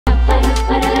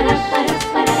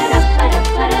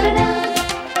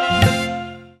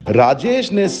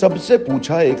राजेश ने सबसे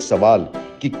पूछा एक सवाल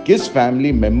कि किस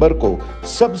फैमिली मेंबर को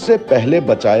सबसे पहले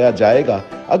बचाया जाएगा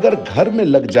अगर घर में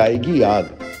लग जाएगी आग।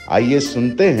 आइए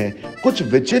सुनते हैं कुछ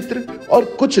विचित्र और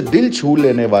कुछ दिल छू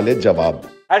लेने वाले जवाब।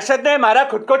 हर्षद ने हमारा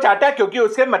खुद को चाटा क्योंकि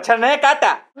उसके मच्छर ने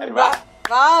काटा। वाह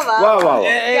वाह वाह वाह।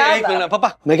 एक मिनट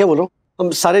पापा, मैं क्या बोल रहा हूँ,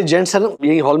 हम सारे जेंट्स हैं ना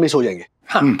यही हॉल में सो जाएंगे।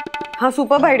 हाँ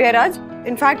सुपर आइडिया राज।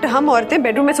 इनफैक्ट हम औरतें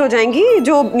बेडरूम में सो जाएंगी,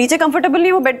 जो नीचे कंफर्टेबल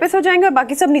नहीं वो बेड पे सो जाएंगे और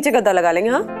बाकी सब नीचे गद्दा लगा लेंगे।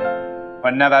 हाँ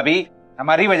वरना भाभी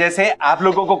हमारी वजह से आप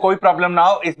लोगों को कोई प्रॉब्लम ना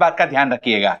हो, इस बात का ध्यान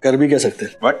रखिएगा। कर भी क्या सकते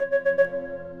हैं।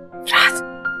 राज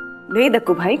नहीं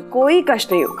दक्कू भाई, कोई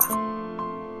कष्ट नहीं होगा।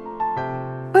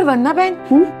 पर वन्ना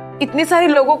बहन, इतने सारे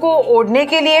लोगों को ओढ़ने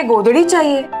के लिए गोदड़ी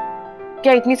चाहिए,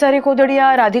 क्या इतनी सारी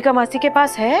गोदड़ियाँ राधिका मासी के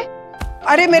पास है?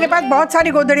 अरे मेरे पास बहुत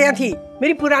सारी गोदड़ियाँ थी,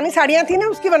 मेरी पुरानी साड़ियाँ थी ना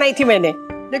उसकी बनाई थी मैंने।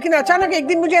 लेकिन अचानक एक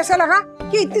दिन मुझे ऐसा लगा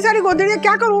कि इतनी सारी गोदड़ियाँ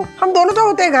क्या करूँ, हम दोनों तो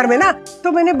होते हैं घर में ना,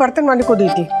 तो मैंने बर्तन वाले को दी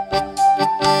थी।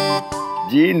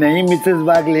 जी नहीं मिसेस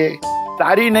वागले,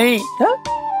 सारी नहीं। हा?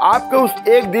 आपके उस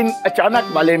एक दिन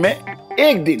अचानक वाले में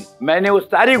एक दिन मैंने वो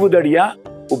सारी गुदड़ियाँ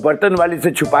वो बर्तन वाली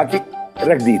से छुपा के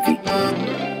रख दी थी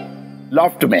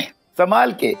लॉफ्ट में,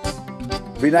 संभाल के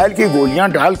विनाइल की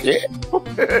गोलियां डाल के।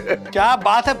 क्या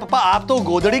बात है पापा, आप तो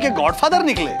गोदड़ी के गॉडफादर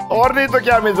निकले। और नहीं तो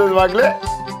क्या मिसेस वागले,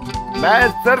 मैं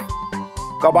सिर्फ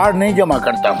कबाड़ नहीं जमा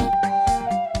करता हूँ,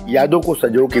 यादों को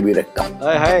सजो के भी रखता हूँ।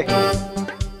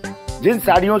 जिन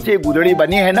साड़ियों से गुदड़ी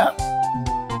बनी है ना,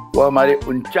 वो हमारे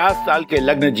 49 साल के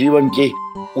लग्न जीवन के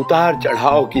उतार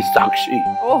चढ़ाव की साक्षी।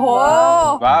 ओहो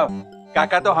वाह,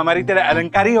 काका तो हमारी तरह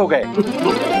अलंकारी हो गए।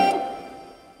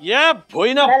 ये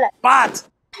भोई ना बात,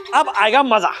 अब आएगा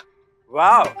मजा।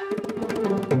 वाह,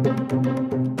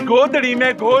 गोदड़ी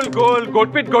में गोल गोल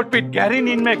गोटपिट गोटपिट गहरी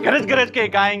नींद में गरज गरज के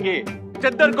गाएंगे,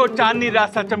 चद्दर को चांदनी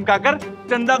रास्ता चमकाकर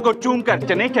चंदा को चूम कर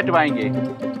चने चटवाएंगे।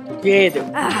 ये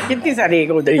देखो कितनी सारी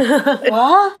गोदड़ी।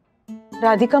 वाह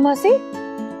राधिका मासी,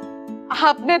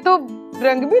 आपने तो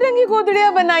रंग बिरंगी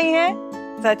गोदड़ियाँ बनाई हैं।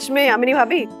 सच में यामिनी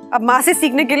भाभी, अब माँ से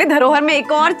सीखने के लिए धरोहर में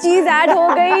एक और चीज ऐड हो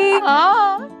गई।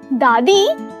 हाँ दादी,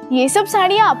 ये सब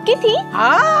साड़ियाँ आपकी थी?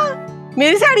 हाँ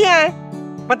मेरी साड़ियाँ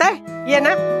हैं। पता है ये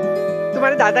ना,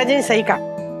 तुम्हारे दादाजी ने सही कहा,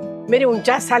 मेरे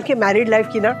 49 साल के मैरिड लाइफ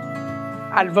की ना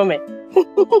एल्बम है।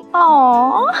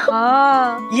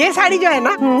 हाँ ये साड़ी जो है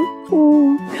ना,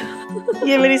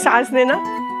 ये मेरी सास ने ना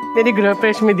मेरी गृह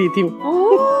प्रवेश में दी थी।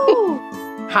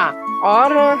 हाँ,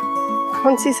 और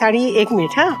कौन सी साड़ी, एक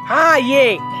मिनट। हाँ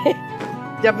ये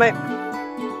जब मैं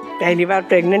पहली बार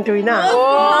प्रेग्नेंट हुई ना,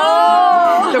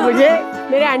 तो मुझे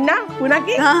मेरे अन्ना पूना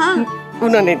की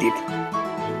उन्होंने दी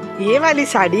थी। ये वाली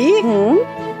साड़ी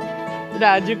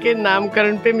राजू के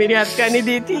नामकरण पे मेरी हत्यानी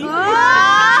दी थी।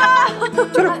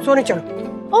 चलो सोने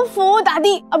चलो। ओफो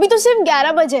दादी, अभी तो सिर्फ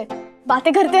 11 बजे,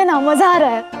 बातें करते हैं ना, मजा आ रहा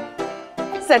है।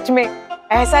 सच में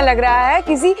ऐसा लग रहा है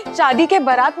किसी शादी के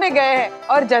बारात में गए हैं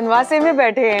और जनवासे में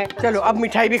बैठे हैं। चलो अब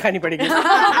मिठाई भी खानी पड़ेगी।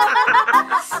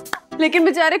 लेकिन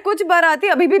बेचारे कुछ बाराती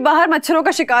अभी भी बाहर मच्छरों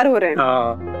का शिकार हो रहे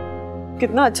हैं।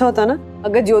 कितना अच्छा होता ना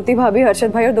अगर ज्योति भाभी,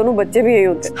 हर्षद भाई और दोनों बच्चे भी यही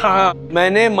होते। हाँ,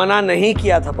 मैंने मना नहीं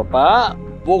किया था पापा,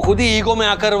 वो खुद ही ईगो में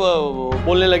आकर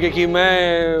बोलने लगे कि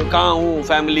मैं कहाँ हूँ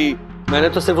फैमिली, मैंने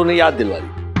तो सिर्फ उन्हें याद दिलवा दी।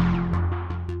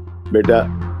 बेटा,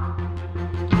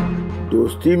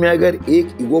 दोस्ती में अगर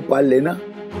एक ईगो पाल लेना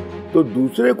तो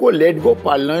दूसरे को लेट गो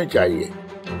पालना ही चाहिए,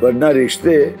 वरना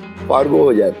रिश्ते फारगो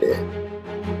हो जाते हैं।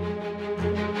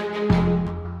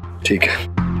 ठीक है।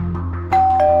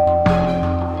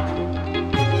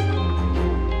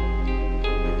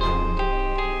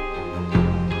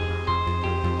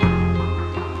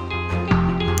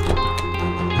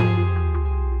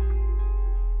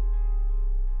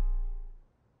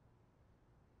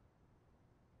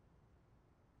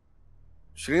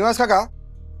 श्रीनिवास काका,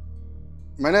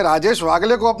 मैंने राजेश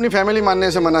वागले को अपनी फैमिली मानने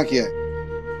से मना किया है,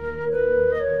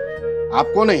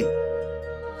 आपको नहीं।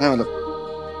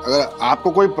 मतलब अगर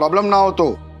आपको कोई प्रॉब्लम ना हो तो।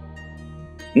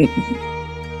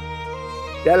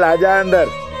 चल आजा अंदर।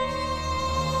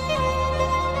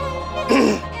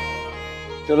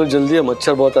 चलो जल्दी है,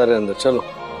 मच्छर बहुत आ रहे हैं अंदर, चलो।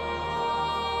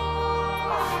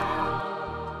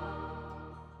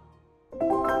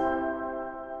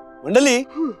 मंडली,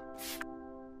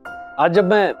 आज जब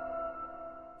मैं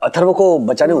अथर्व को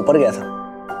बचाने ऊपर गया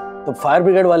था तो फायर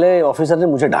ब्रिगेड वाले ऑफिसर ने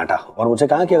मुझे डांटा और मुझे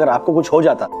कहा कि अगर आपको कुछ हो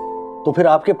जाता तो फिर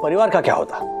आपके परिवार का क्या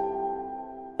होता।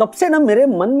 तब से ना मेरे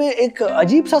मन में एक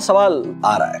अजीब सा सवाल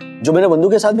आ रहा है, जो मैंने बंधु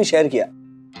के साथ भी शेयर किया,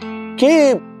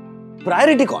 कि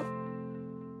प्रायोरिटी कौन।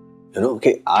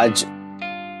 कि आज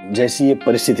जैसी ये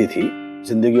परिस्थिति थी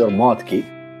जिंदगी और मौत की,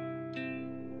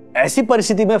 ऐसी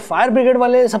परिस्थिति में फायर ब्रिगेड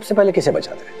वाले सबसे पहले किसे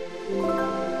बचाते हैं।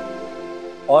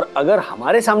 और अगर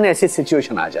हमारे सामने ऐसी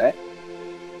सिचुएशन आ जाए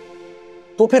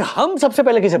तो फिर हम सबसे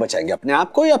पहले किसे बचाएंगे, अपने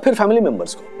आप को या फिर फैमिली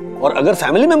मेंबर्स को? और अगर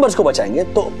फैमिली मेंबर्स को बचाएंगे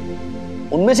तो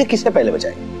उनमें से किसे पहले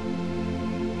बचाएंगे?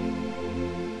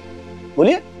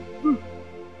 बोलिए।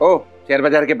 ओ शेयर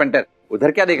बाजार के पंटर,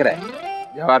 उधर क्या देख रहा है?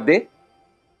 जवाब दे।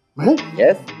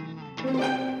 यस।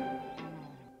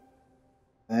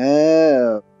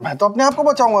 मैं तो अपने आप को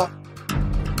बचाऊंगा।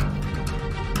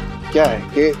 क्या है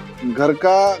कि घर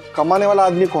का कमाने वाला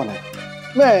आदमी कौन है?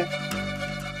 मैं।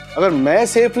 अगर मैं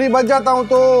सेफली बच जाता हूं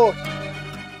तो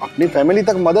अपनी फैमिली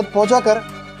तक मदद पहुंचाकर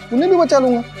उन्हें भी बचा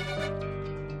लूंगा।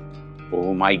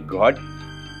 ओह माय गॉड,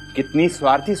 कितनी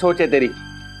स्वार्थी सोच है तेरी।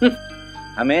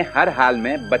 हमें हर हाल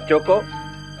में बच्चों को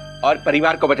और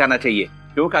परिवार को बचाना चाहिए,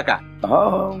 क्यों काका?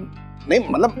 हाँ, नहीं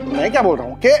मतलब मैं क्या बोल रहा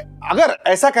हूँ कि अगर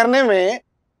ऐसा करने में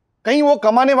कहीं वो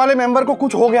कमाने वाले मेंबर को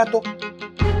कुछ हो गया तो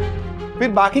फिर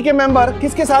बाकी के मेंबर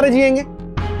किसके सहारे जिएंगे?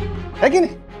 है कि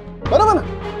नहीं? बराबर ना?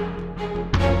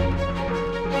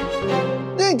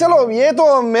 नहीं चलो, ये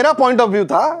तो मेरा पॉइंट ऑफ व्यू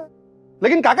था,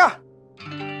 लेकिन काका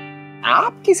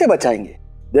आप किसे बचाएंगे?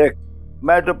 देख,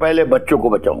 मैं तो पहले बच्चों को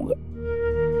बचाऊंगा,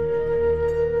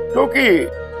 क्योंकि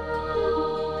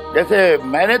जैसे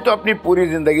मैंने तो अपनी पूरी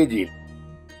जिंदगी जी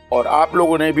और आप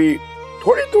लोगों ने भी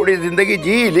थोड़ी थोड़ी जिंदगी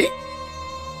जी ली,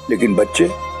 लेकिन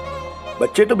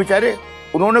बच्चे तो बेचारे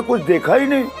उन्होंने कुछ देखा ही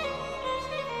नहीं।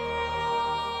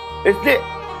 इसलिए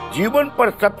जीवन पर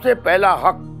सबसे पहला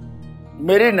हक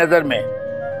मेरी नजर में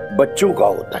बच्चों का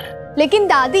होता है। लेकिन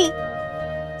दादी,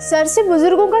 सर से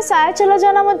बुजुर्गों का साया चला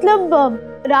जाना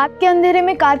मतलब रात के अंधेरे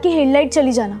में कार की हेडलाइट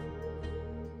चली जाना।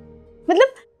 मतलब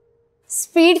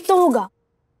स्पीड तो होगा,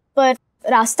 पर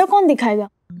रास्ता कौन दिखाएगा?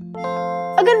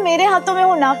 अगर मेरे हाथों में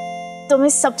हो ना, तो मैं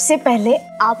सबसे पहले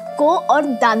आपको और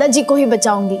दादाजी को ही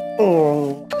बचाऊंगी।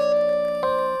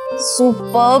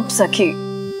 सुपर्ब सखी।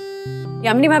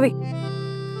 यामिनी भाभी,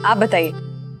 आप बताइए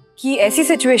कि ऐसी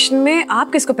सिचुएशन में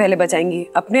आप किसको पहले बचाएंगी,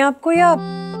 अपने आप को या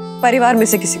परिवार में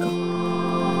से किसी को?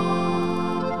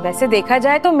 वैसे देखा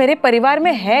जाए तो मेरे परिवार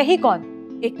में है ही कौन,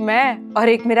 एक मैं और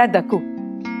एक मेरा दक्कू।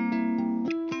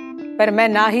 पर मैं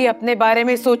ना ही अपने बारे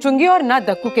में सोचूंगी और ना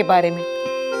दक्कू के बारे में।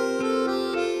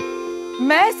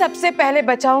 मैं सबसे पहले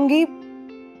बचाऊंगी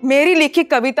मेरी लिखी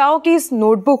कविताओं की इस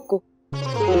नोटबुक को।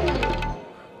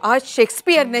 आज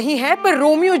शेक्सपियर नहीं है पर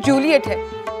रोमियो जूलियट है,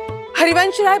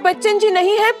 हरिवंश राय बच्चन जी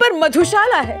नहीं है पर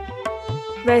मधुशाला है।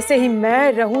 वैसे ही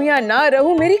मैं रहूं या ना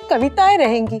रहूं, मेरी कविताएं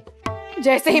रहेंगी।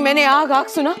 जैसे ही मैंने आग आग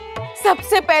सुना,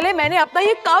 सबसे पहले मैंने अपना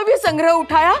ये काव्य संग्रह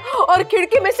उठाया और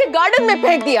खिड़की में से गार्डन में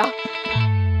फेंक दिया।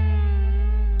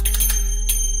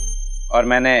 और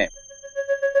मैंने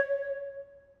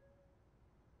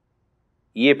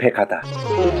ये फेंका था।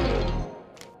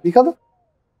 लिखा था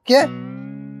क्या?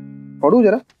 पढ़ू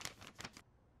जरा।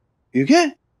 ये क्या?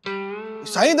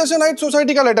 साई दर्शनाइट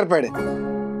सोसाइटी का लेटर पैड है।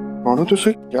 पढ़ो तो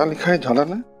सही, क्या लिखा है झालर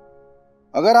ने?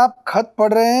 अगर आप खत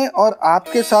पढ़ रहे हैं और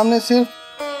आपके सामने सिर्फ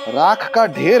राख का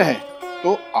ढेर है,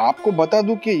 तो आपको बता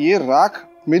दूं कि ये राख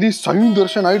मेरी साई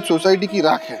दर्शनाइट सोसाइटी की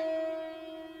राख है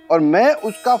और मैं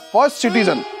उसका first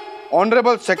citizen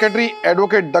honourable secretary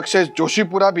advocate Dakshesh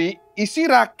Joshipura भी इसी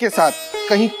राख के साथ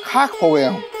कहीं खाक हो गया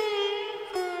हूं।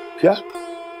 क्या?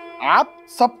 आप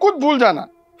सब कुछ भूल जाना,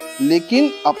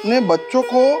 लेकिन अपने बच्चों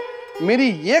को मेरी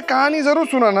ये कहानी जरूर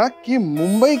सुनाना कि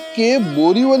मुंबई के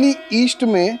बोरीवली ईस्ट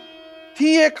में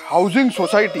थी एक हाउसिंग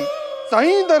सोसाइटी,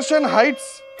 साई दर्शन हाइट्स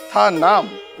था नाम।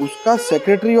 उसका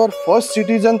सेक्रेटरी और फर्स्ट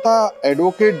सिटीजन था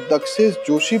एडवोकेट दक्षेश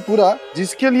जोशीपुरा,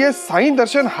 जिसके लिए साई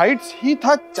दर्शन हाइट्स ही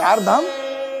था चार धाम।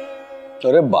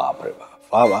 अरे बाप रे बाप,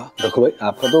 वाह वाह। देखो भाई,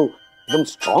 आपका तो एकदम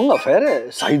स्ट्रॉन्ग अफेयर है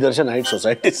साई दर्शन हाइट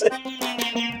सोसाइटी से।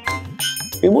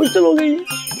 इमोशनल हो गई।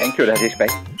 थैंक यू राजेश भाई,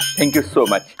 thank you so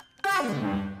much.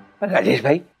 Rajesh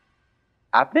भाई,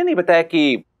 आपने नहीं बताया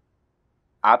कि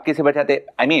आप किसे बचाते?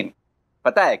 I mean,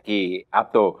 पता है कि आप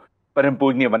तो परम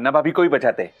पूजनीय वन्ना भाभी को ही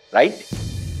बचाते, राइट?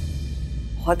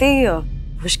 बहुत ही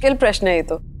मुश्किल प्रश्न है ये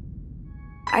तो।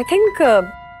 आई थिंक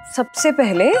सबसे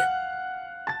पहले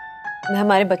मैं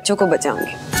हमारे बच्चों को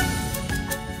बचाऊंगी,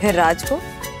 फिर राज को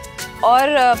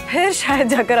और फिर शायद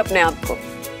जाकर अपने आप को,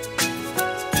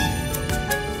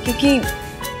 क्योंकि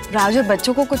राज और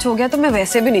बच्चों को कुछ हो गया तो मैं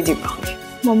वैसे भी नहीं जी पाऊंगी।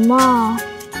 मम्मा,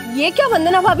 ये क्या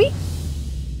वंदना भाभी,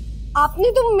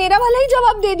 आपने तो मेरा वाला ही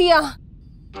जवाब दे दिया।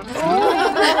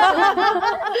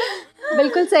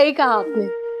 बिल्कुल सही कहा आपने।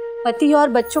 पति और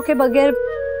बच्चों के बगैर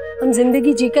हम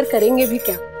जिंदगी जीकर करेंगे भी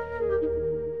क्या?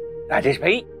 राजेश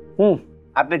भाई,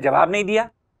 आपने जवाब नहीं दिया,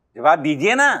 जवाब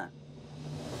दीजिए ना।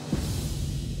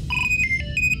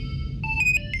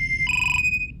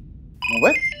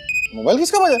 मोबाइल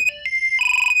किसका बजा?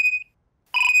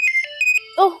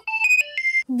 ओह,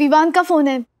 विवान का फोन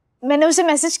है। मैंने उसे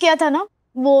मैसेज किया था ना,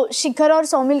 वो शिखर और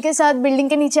सौमिल के साथ बिल्डिंग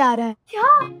के नीचे आ रहा है। क्या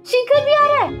शिखर भी आ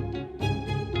रहा है?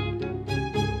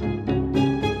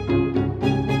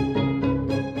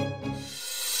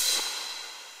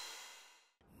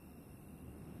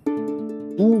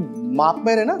 तू माप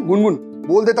में रहे ना गुनगुन,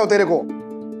 बोल देता हूँ तेरे को,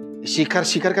 शिखर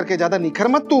शिखर करके ज्यादा निखर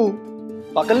मत तू।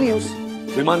 पागल नहीं है उस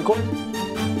विमान को?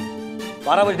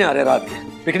 12 बजने आ रहे रात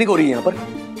के, पिकनिक हो रही है यहाँ पर,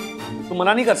 तुम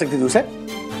मना नहीं कर सकती थी उसे?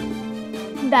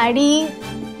 डैडी,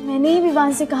 मैंने ही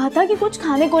विवान से कहा था कि कुछ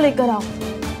खाने को लेकर आओ।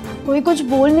 कोई कुछ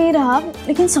बोल नहीं रहा,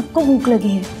 लेकिन सबको भूख लगी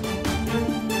है।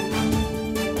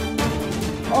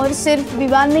 और सिर्फ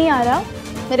विवान नहीं आ रहा,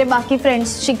 मेरे बाकी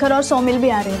फ्रेंड्स शिखर और सौमिल भी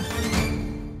आ रहे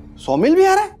हैं। सौमिल भी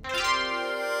आ रहा है?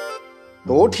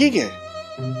 तो ठीक है,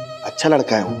 अच्छा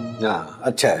लड़का है वो। हाँ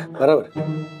अच्छा है,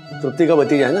 बराबर। तृप्ति का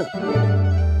भतीजा है ना,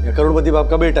 या करोड़पति बाप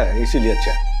का बेटा है, इसीलिए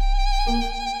अच्छा है।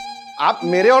 आप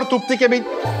मेरे और तृप्ति के बीच,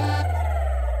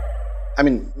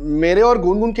 मेरे और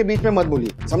गुनगुन के बीच में मत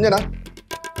बोलिए, समझे ना?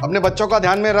 अपने बच्चों का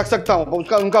ध्यान में रख सकता हूँ,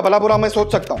 उनका भला बुरा मैं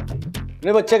सोच सकता हूँ।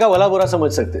 अपने बच्चे का भला बुरा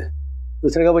समझ सकते हैं,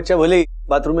 दूसरे का बच्चा भले ही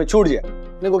बाथरूम में छूट जाए,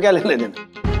 अपने को क्या लेने देना।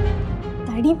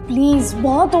 डैडी प्लीज,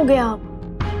 बहुत हो गया आप।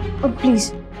 और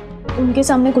प्लीज उनके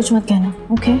सामने कुछ मत कहना,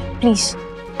 ओके? प्लीज।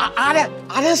 आ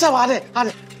रहे सब, आ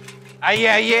रहे। आइए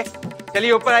आइए,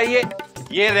 चलिए ऊपर आइए।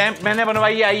 ये रैंप मैंने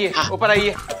बनवाई है, आइए ऊपर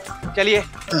आइए। चलिए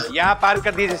यहाँ पार्क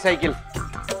कर दीजिए साइकिल।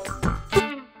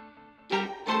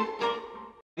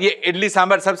 ये इडली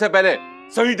सांभर सबसे पहले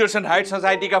सभी दर्शन हाइट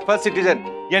सोसाइटी का फर्स्ट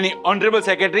सिटीजन यानी honourable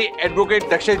secretary advocate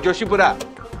Dakshesh Joshipura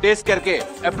test करके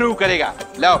अप्रूव करेगा।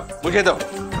 लाओ मुझे दो।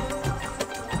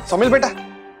 सौमिल बेटा,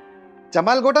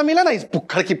 जमाल गोटा मिला ना इस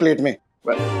भुक्खड़ की प्लेट में?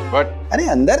 What? अरे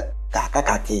अंदर काका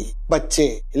काकी, बच्चे,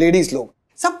 लेडीज लोग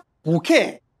सब भूखे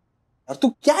हैं, और तू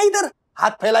क्या इधर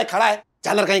हाथ फैलाए खड़ा है,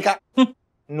 झालर कहीं का?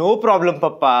 No problem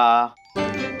papa.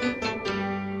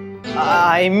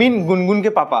 I mean Gungun के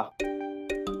पापा।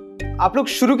 आप लोग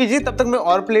शुरू कीजिए, तब तक मैं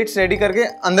और प्लेट्स रेडी करके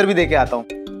अंदर भी देके आता हूँ।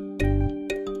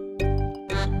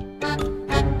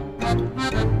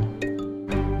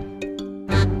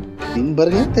 दिन भर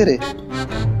गए तेरे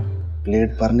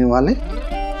प्लेट भरने वाले।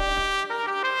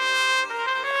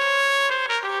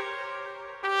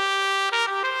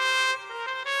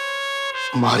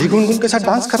 हमारी गुनगुन के साथ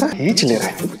डांस कर रहा है, खींच ले रहा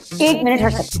है। एक मिनट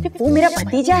हर्षद, वो मेरा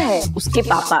भतीजा है, उसके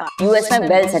पापा यूएस में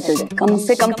वेल सेटल्ड है, कम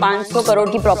से कम 500 करोड़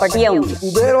की प्रॉपर्टी है उनकी।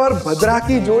 कुबेर और भद्रा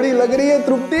की जोड़ी लग रही है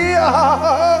तृप्ति।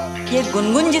 ये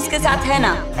गुनगुन जिसके साथ है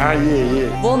ना, ये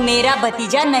वो मेरा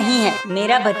भतीजा नहीं है,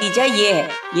 मेरा भतीजा ये है,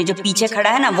 ये जो पीछे खड़ा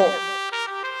है ना वो।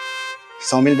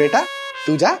 सौमिल बेटा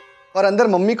तू जा और अंदर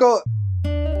मम्मी को,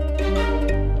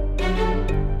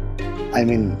 I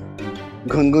mean,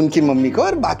 गुनगुन की मम्मी को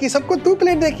और बाकी सबको तू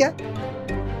प्लेट दे क्या,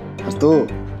 और तू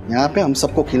यहाँ पे हम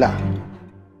सबको खिला।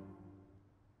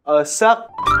 सब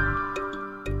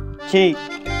कि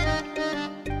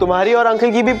तुम्हारी और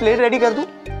अंकल की भी प्लेट रेडी कर दूं?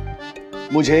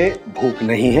 मुझे भूख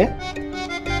नहीं है,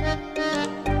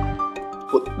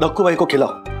 दक्कू भाई को खिलाओ।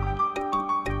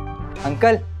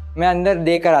 अंकल मैं अंदर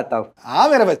देकर आता हूँ। हाँ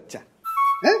मेरा बच्चा,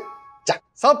 है? जा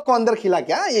सबको अंदर खिला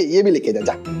क्या, ये भी लेके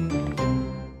जा।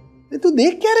 तू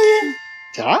देख क्या रही है,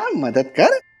 जा मदद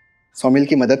कर, सौमिल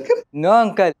की मदद कर। No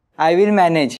uncle, I will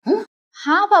manage.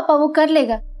 हाँ पापा, वो कर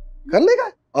लेगा। कर लेगा?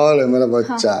 अरे मेरा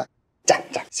बच्चा, हाँ।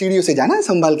 जा सीढ़ियों से जाना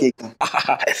संभाल के एकदम।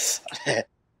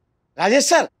 राजेश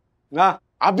सर, हाँ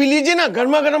आप भी लीजिए ना,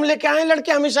 गर्मा गर्म लेके आए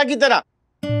लड़के हमेशा की तरह।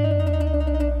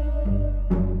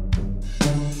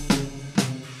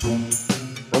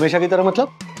 हमेशा की तरह मतलब?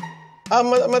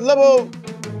 मतलब वो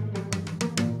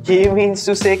ये मीन्स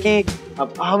टू से कि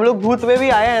अब हम लोग भूत में भी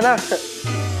आए हैं ना।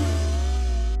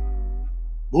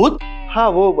 भूत? हाँ,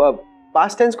 वो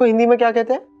पास्ट टेंस को हिंदी में क्या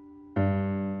कहते हैं?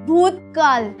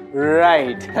 भूतकाल।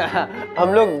 राइट।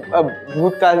 हम लोग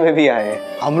भूतकाल में भी आए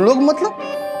हैं। हम लोग मतलब?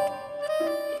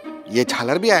 ये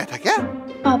झालर भी आया था क्या?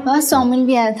 पापा सौमिल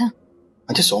भी आया था।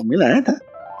 अच्छा सौमिल आया था,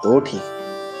 तो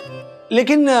ठीक।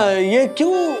 लेकिन ये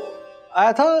क्यों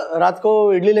आया था रात को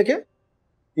इडली लेके?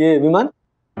 ये विमान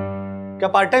क्या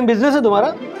पार्ट टाइम बिजनेस है तुम्हारा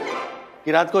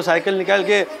कि रात को साइकिल निकाल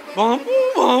के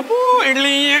बापू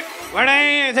इडली बड़े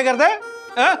ऐसे करता है?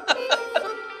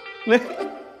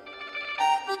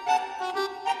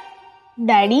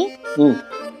 डैडी,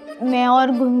 मैं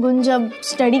और गुनगुन जब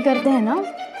स्टडी करते हैं ना,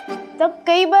 तब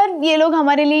कई बार ये लोग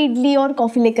हमारे लिए इडली और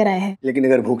कॉफी लेकर आए हैं। लेकिन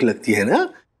अगर भूख लगती है ना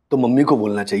तो मम्मी को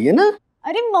बोलना चाहिए ना।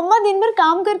 अरे मम्मा दिन भर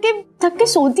काम करके थक के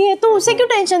सोती है, तो उसे क्यों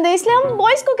टेंशन दे, इसलिए हम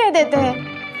बॉयज को कह देते हैं।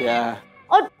 क्या?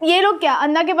 और ये लोग क्या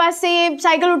अन्ना के पास से ये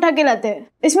साइकिल उठा के लाते हैं,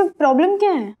 इसमें प्रॉब्लम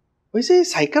क्या है? वैसे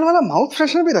साइकिल वाला माउथ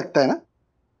फ्रेशनर भी रखता है ना,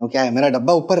 तो क्या है, मेरा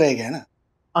डब्बा ऊपर रह गया है ना।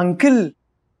 अंकल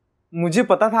मुझे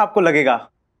पता था आपको लगेगा,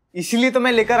 इसीलिए तो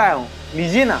मैं लेकर आया हूँ,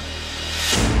 लीजिए ना।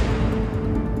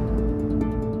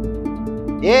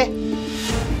 ये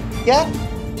क्या?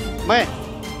 मैं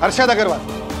हर्षद अग्रवाल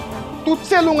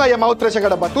तुझसे लूंगा ये माउथ फ्रेशर का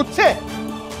डब्बा, तुझसे।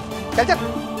 चल चल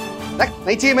रख,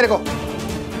 नहीं चाहिए मेरे को।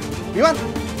 विमान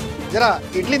जरा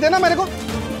इडली देना मेरे को,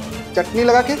 चटनी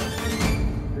लगा के।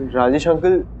 Rajesh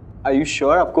uncle, are you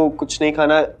sure आपको कुछ नहीं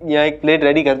खाना? यहाँ एक प्लेट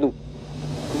रेडी कर दूं?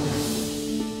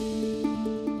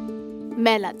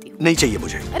 मैं लाती हूँ। नहीं चाहिए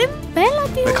मुझे। अरे मैं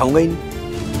लाती हूँ। मैं खाऊंगा ही नहीं।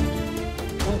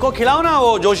 उनको खिलाओ ना,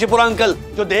 वो जोशीपुरा अंकल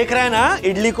जो देख रहे हैं ना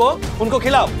इडली को, उनको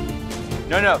खिलाओ।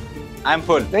 No no, I am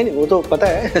full. नहीं वो तो पता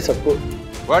है सबको।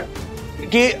 व्हाट?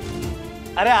 कि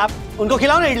अरे आप उनको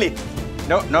खिलाओ ना इडली।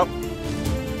 नो नो,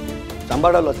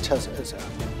 सांभर डालो अच्छा से, ऐसा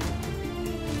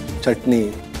चटनी।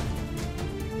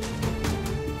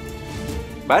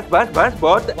 बस बस बस,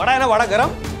 बहुत वड़ा है ना, वड़ा गरम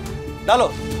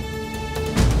डालो।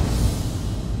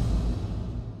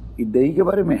 ये दही के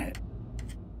बारे में है।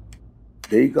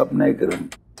 दही का अपना एक रंग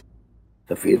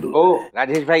सफेद। ओ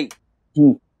राजेश भाई,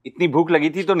 इतनी भूख लगी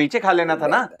थी तो नीचे खा लेना था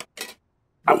ना।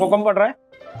 आपको कम पड़ रहा है?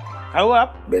 खाओ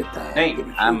आप। नहीं,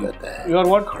 you are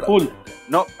what? Full?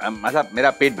 No, मतलब मेरा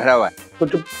पेट भरा हुआ है। तो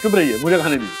चुप रहिए, मुझे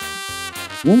खाने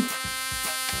दीजिए।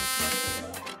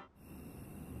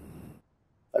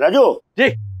 राजू जी,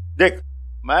 देख,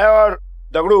 मैं और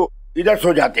दगड़ू इधर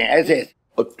सो जाते हैं ऐसे ऐसे,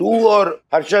 और तू और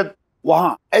हर्षद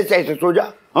वहां ऐसे ऐसे सो जा।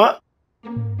 हाँ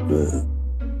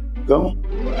क्यों?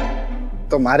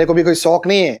 तुम्हारे को भी कोई शौक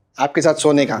नहीं है आपके साथ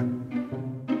सोने का?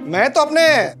 मैं तो अपने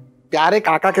प्यारे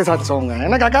काका के साथ सोऊंगा, है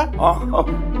ना काका?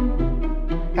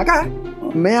 काका,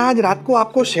 मैं आज रात को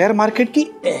आपको शेयर मार्केट की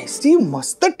ऐसी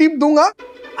मस्त टिप दूंगा,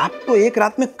 आप तो एक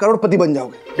रात में करोड़पति बन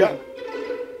जाओगे। क्या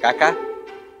काका,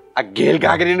 अगेल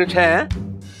गागरी नुछ है?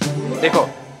 देखो,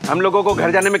 हम लोगों को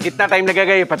घर जाने में कितना टाइम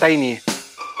लगेगा ये पता ही नहीं है,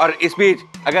 और इस बीच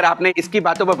अगर आपने इसकी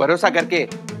बातों पर भरोसा करके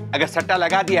अगर सट्टा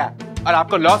लगा दिया और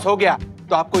आपको लॉस हो गया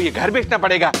तो आपको ये घर बेचना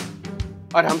पड़ेगा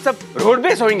और हम सब रोड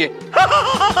पे सोएंगे।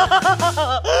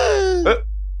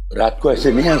 रात को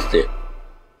ऐसे नहीं हंसते।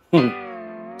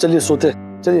 चलिए सोते,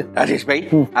 चलिए। राजेश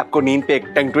भाई, आपको नींद पे एक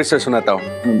टंग ट्विस्टर सुनाता हूँ।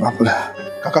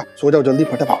 काका सो जाओ जल्दी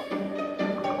फटाफट।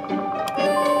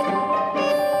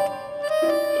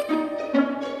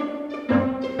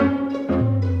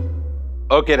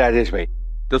 ओके राजेश भाई,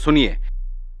 तो सुनिए।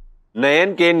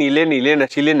 नयन के नीले नीले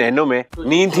नशीले नैनों में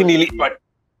नींद थी नीली, बट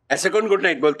ऐसे कौन गुड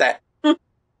नाइट बोलता है?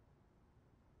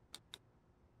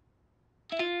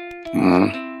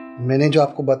 मैंने जो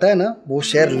आपको बताया ना वो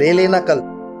शेयर ले लेना कल।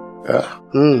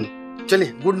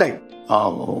 चलिए गुड नाइट।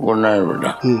 हाँ गुड नाइट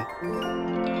बेटा।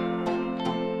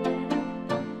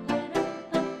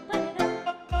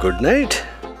 Good night.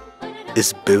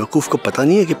 इस बेवकूफ को पता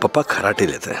नहीं है कि पापा खराटे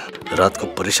लेते हैं। रात को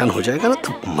परेशान हो जाएगा ना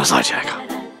तो मजा आ जाएगा।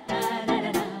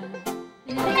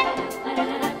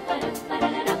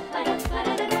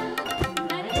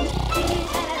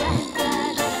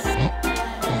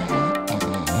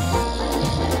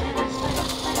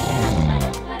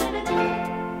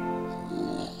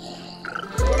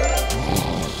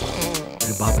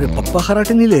 बाप रे, पप्पा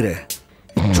खराटे नहीं ले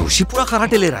रहे, जोशी पूरा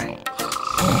खराटे ले रहा है।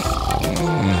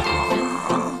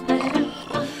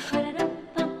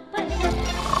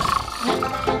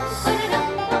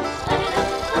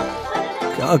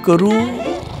 क्या करूं?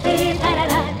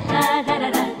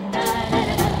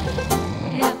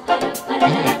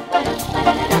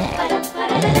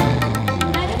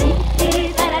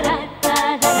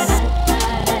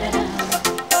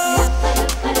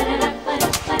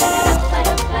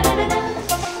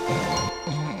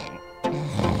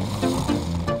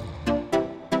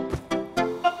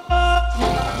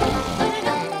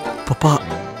 पापा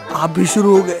आप भी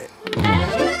शुरू हो गए।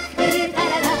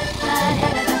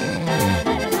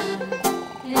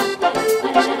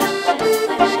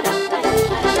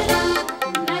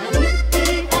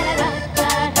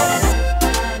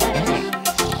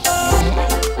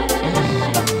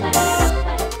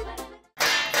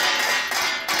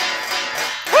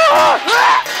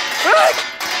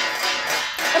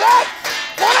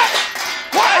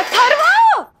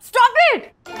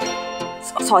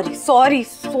 Sorry sorry,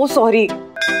 so sorry.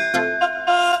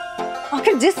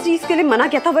 आखिर जिस चीज के लिए मना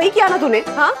किया था वही किया ना तूने?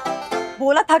 हाँ,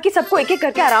 बोला था कि सबको एक एक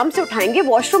करके आराम से उठाएंगे,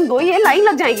 वॉशरूम दो ही है, लाइन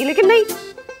लग जाएगी, लेकिन नहीं,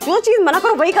 जो चीज मना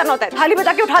करो वही करना होता है। थाली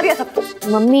बजा के उठा दिया सबको।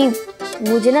 मम्मी,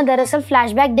 मुझे ना दरअसल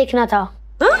फ्लैशबैक देखना था।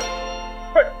 हा?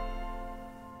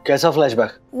 कैसा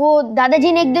फ्लैशबैक? वो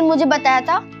दादाजी ने एक दिन मुझे बताया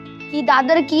था कि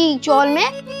दादर की चौल में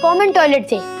कॉमन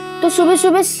टॉयलेट थे, तो सुबह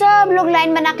सुबह सब लोग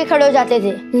लाइन बना के खड़े हो जाते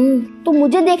थे। तो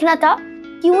मुझे देखना था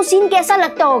कि वो सीन कैसा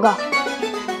लगता होगा।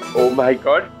 ओह माय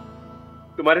गॉड,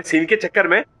 तुम्हारे सीन के चक्कर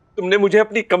में तुमने मुझे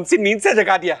अपनी कम सी नींद से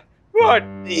जगा दिया। व्हाट?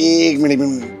 एक मिनट,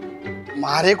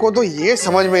 मारे को तो ये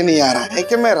समझ में नहीं आ रहा है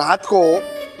कि मैं रात को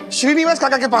श्रीनिवास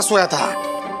काका के पास सोया था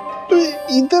तो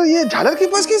इधर ये झालर के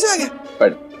पास कैसे आ गया?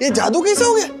 पर ये जादू कैसे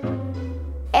हो गया?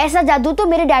 ऐसा जादू तो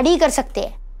मेरे डैडी ही कर सकते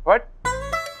हैं। What?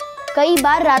 कई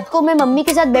बार रात को मैं मम्मी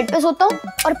के साथ बेड पे सोता हूँ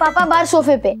और पापा बाहर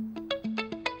सोफे पे,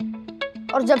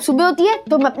 और जब सुबह होती है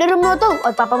तो मैं अपने रूम में होता हूँ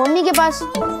और पापा मम्मी के पास।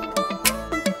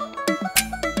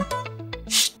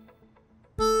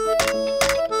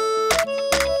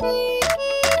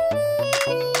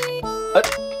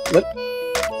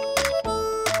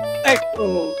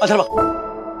 अथर्वा,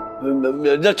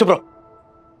 चुप रहो।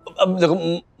 अब देखो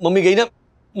मम्मी गई ना,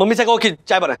 मम्मी से कहो कि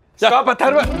चाय बनाए। स्टॉप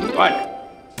अथर्वा।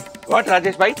 व्हाट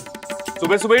राजेश भाई,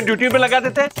 सुबह सुबह ड्यूटी पे लगा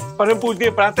देते हैं परम पूजनीय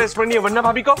प्रातः स्मरणीय वन्ना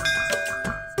भाभी को।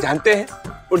 जानते हैं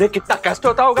उन्हें कितना कष्ट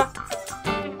होता होगा।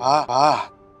 वाह वाह,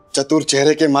 चतुर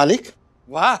चेहरे के मालिक,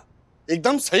 वाह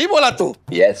एकदम सही बोला तू।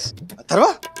 यस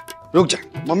अथर्वा रुक जा,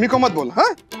 मम्मी को मत बोल।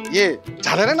 हाँ, ये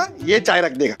झालर है ना, ये चाय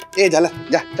रख देगा। ए झालर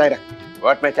जा चाय रख।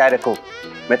 व्हाट, मैं चाय रखूं?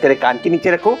 मैं तेरे कान के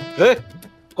नीचे रखूं?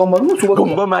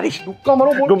 सुबह मारी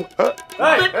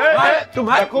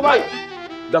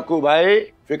दक्कू भाई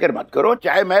फिक्र मत करो,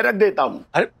 चाय मैं रख देता हूँ।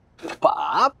 अरे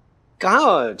आप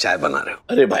कहाँ चाय बना रहे हो?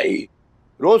 अरे भाई,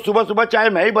 रोज सुबह सुबह चाय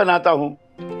मैं ही बनाता हूँ।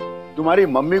 तुम्हारी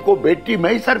मम्मी को बेटी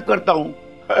मैं ही सर्व करता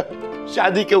हूँ।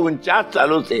 शादी के 49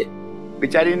 सालों से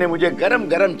बेचारी ने मुझे गरम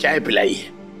गरम चाय पिलाई है।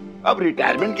 अब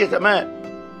रिटायरमेंट के समय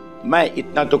मैं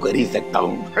इतना तो कर ही सकता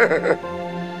हूँ।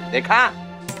 देखा,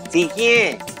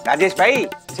 सीखिए राजेश भाई,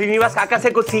 श्रीनिवास काका से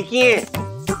कुछ सीखिए।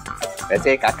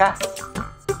 वैसे काका,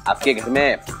 आपके घर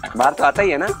में अखबार तो आता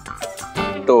ही है ना,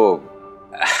 तो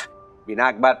बिना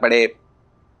अखबार पढ़े,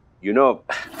 you know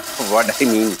what I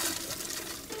mean.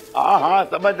 हाँ हाँ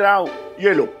समझ रहा हूँ,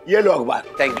 ये लो अखबार।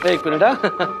 Thank you. एक मिनट,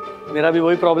 मेरा भी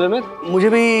वही प्रॉब्लम है, मुझे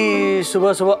भी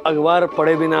सुबह सुबह अखबार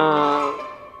पढ़े बिना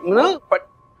ना।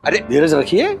 अरे धीरज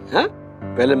रखिए। हाँ,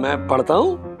 पहले मैं पढ़ता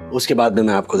हूँ, उसके बाद में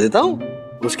मैं आपको देता हूँ,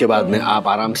 उसके बाद में आप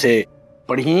आराम से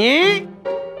पढ़िए।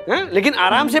 लेकिन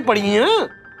आराम से पढ़िए,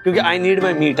 क्योंकि I need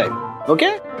my me time. Okay?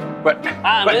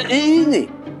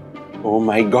 Oh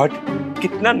my God,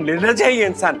 कितना निर्लज है ये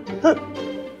इंसान।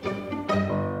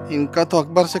 इनका तो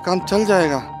अकबर से काम चल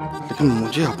जाएगा, लेकिन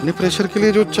मुझे अपने प्रेशर के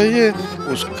लिए जो चाहिए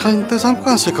उसका इंतजाम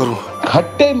कहाँ से करूं?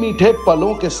 खट्टे मीठे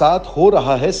पलों के साथ हो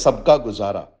रहा है सबका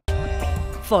गुजारा।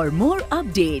 For more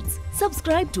updates,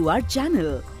 subscribe to our channel,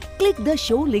 click the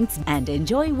show links and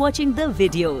enjoy watching the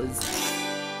videos.